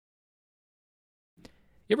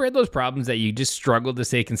You ever had those problems that you just struggle to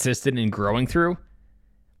stay consistent in growing through?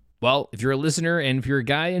 Well, if you're a listener and if you're a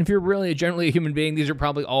guy and if you're really generally a human being, these are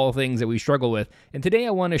probably all things that we struggle with. And today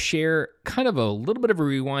I want to share kind of a little bit of a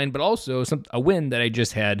rewind, but also a win that I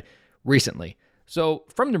just had recently. So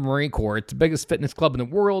from the Marine Corps, it's the biggest fitness club in the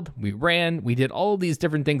world. We ran, we did all these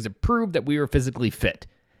different things that proved that we were physically fit.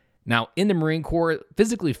 Now, in the Marine Corps,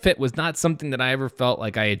 physically fit was not something that I ever felt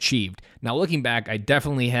like I achieved. Now, looking back, I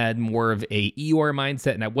definitely had more of a Eeyore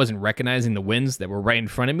mindset, and I wasn't recognizing the wins that were right in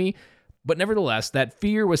front of me. But nevertheless, that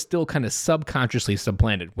fear was still kind of subconsciously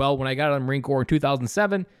supplanted. Well, when I got out of the Marine Corps in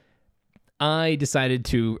 2007, I decided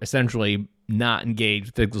to essentially not engage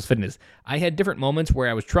with physical fitness. I had different moments where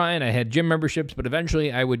I was trying. I had gym memberships, but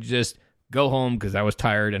eventually I would just go home because I was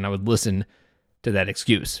tired, and I would listen to that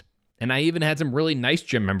excuse. And I even had some really nice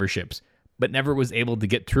gym memberships, but never was able to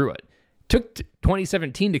get through it. Took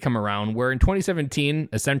 2017 to come around, where in 2017,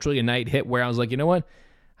 essentially a night hit where I was like, you know what?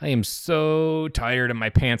 I am so tired of my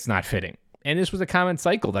pants not fitting. And this was a common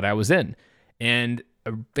cycle that I was in. And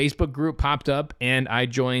a Facebook group popped up, and I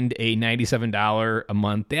joined a $97 a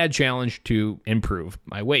month dad challenge to improve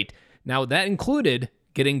my weight. Now, that included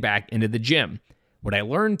getting back into the gym. What I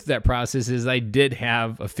learned through that process is I did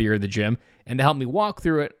have a fear of the gym, and to help me walk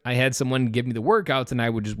through it, I had someone give me the workouts, and I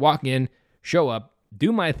would just walk in, show up,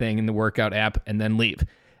 do my thing in the workout app, and then leave.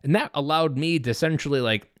 And that allowed me to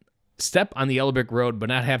essentially step on the yellow brick road, but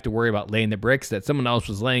not have to worry about laying the bricks that someone else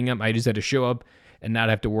was laying them. I just had to show up and not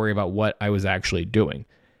have to worry about what I was actually doing.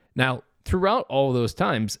 Now, throughout all those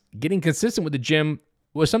times, getting consistent with the gym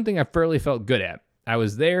was something I fairly felt good at. I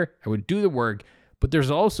was there, I would do the work, but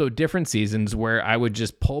there's also different seasons where I would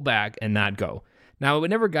just pull back and not go. Now, it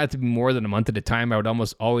never got to be more than a month at a time. I would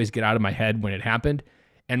almost always get out of my head when it happened.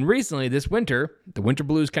 And recently, this winter, the winter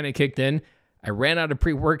blues kind of kicked in. I ran out of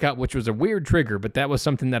pre-workout, which was a weird trigger, but that was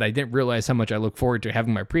something that I didn't realize how much I look forward to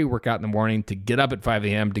having my pre-workout in the morning, to get up at 5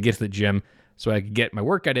 a.m. to get to the gym so I could get my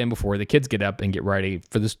workout in before the kids get up and get ready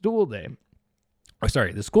for the school day.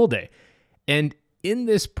 And in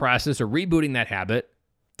this process of rebooting that habit,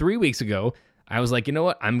 3 weeks ago, I was like, you know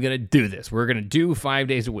what? I'm going to do this. We're going to do 5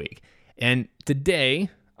 days a week. And today,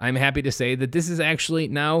 I'm happy to say that this is actually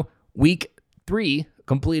now week 3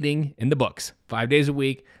 completing in the books. 5 days a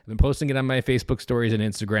week. I've been posting it on my Facebook stories and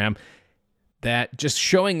Instagram. That just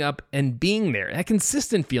showing up and being there, that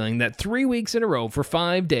consistent feeling that 3 weeks in a row for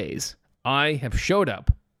 5 days, I have showed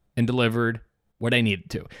up and delivered what I needed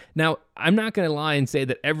to. Now, I'm not going to lie and say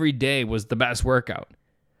that every day was the best workout.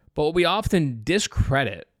 But what we often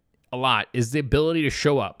discredit a lot is the ability to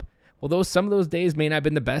show up. Although some of those days may not have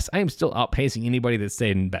been the best, I am still outpacing anybody that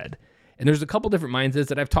stayed in bed. And there's a couple different mindsets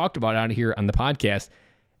that I've talked about out here on the podcast.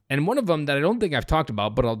 And one of them that I don't think I've talked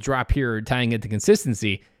about, but I'll drop here tying it to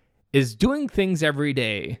consistency, is doing things every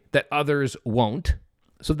day that others won't,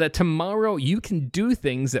 so that tomorrow you can do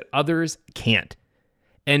things that others can't.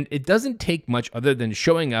 And it doesn't take much other than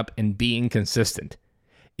showing up and being consistent.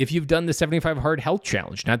 If you've done the 75 Hard Health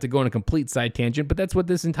Challenge, not to go on a complete side tangent, but that's what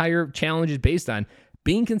this entire challenge is based on,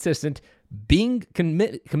 being consistent, being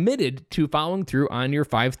committed to following through on your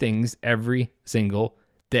 5 things every single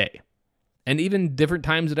day. And even different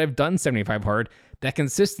times that I've done 75 Hard, that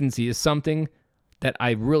consistency is something that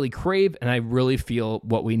I really crave, and I really feel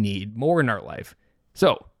what we need more in our life.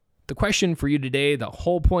 So the question for you today, the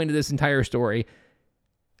whole point of this entire story,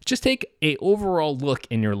 just take an overall look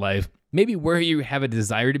in your life, maybe where you have a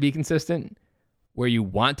desire to be consistent, where you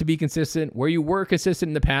want to be consistent, where you were consistent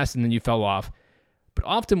in the past and then you fell off. But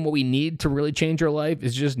often what we need to really change our life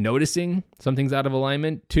is just noticing something's out of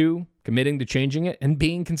alignment, 2, committing to changing it, and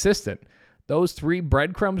being consistent. Those 3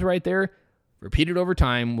 breadcrumbs right there, repeated over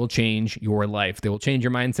time, will change your life. They will change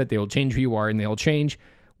your mindset, they will change who you are, and they will change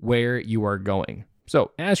where you are going.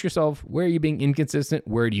 So ask yourself, where are you being inconsistent?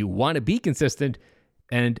 Where do you want to be consistent?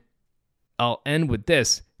 And I'll end with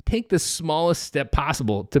this. Take the smallest step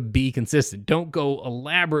possible to be consistent. Don't go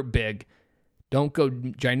elaborate big. Don't go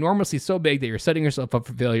ginormously so big that you're setting yourself up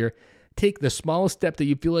for failure. Take the smallest step that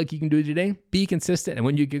you feel like you can do today. Be consistent. And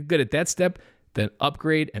when you get good at that step, then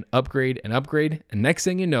upgrade and upgrade and upgrade. And next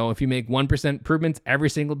thing you know, if you make 1% improvements every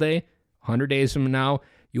single day, 100 days from now,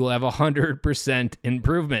 you will have 100%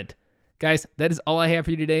 improvement. Guys, that is all I have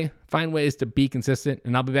for you today. Find ways to be consistent,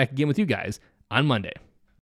 and I'll be back again with you guys on Monday.